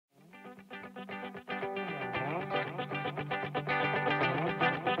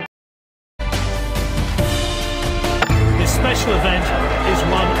xEvent is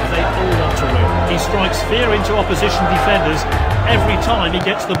one they all want to win. He strikes fear into opposition defenders every time he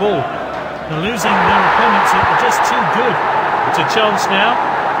gets the ball. They're losing their opponents are just too good. It's a chance now.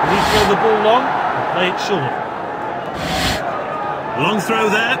 Will he throw the ball long or play it short? Long throw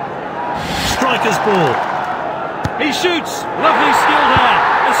there. Striker's ball. He shoots. Lovely skill there.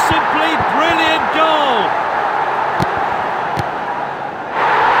 A simply brilliant goal.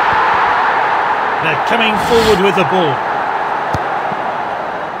 They're coming forward with the ball.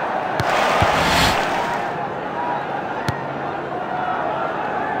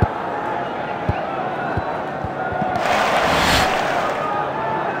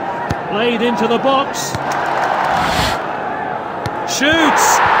 Played into the box. Shoots!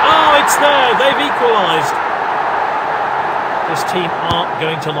 Oh, it's there. They've equalised. This team aren't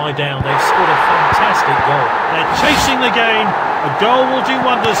going to lie down. They've scored a fantastic goal. They're chasing the game. A goal will do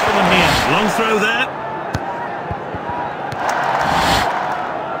wonders for them here. Long throw there.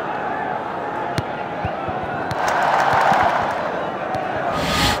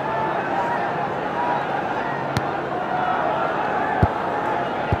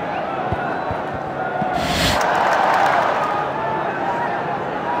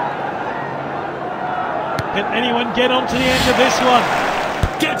 Can anyone get onto the end of this one?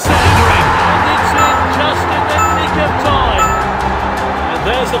 Gets the header in! And it's in just in the nick of time. And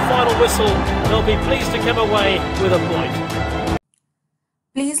there's the final whistle. They'll be pleased to come away with a point.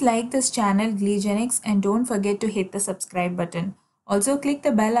 Please like this channel Gleegenics and don't forget to hit the subscribe button. Also click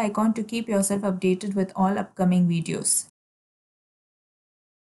the bell icon to keep yourself updated with all upcoming videos.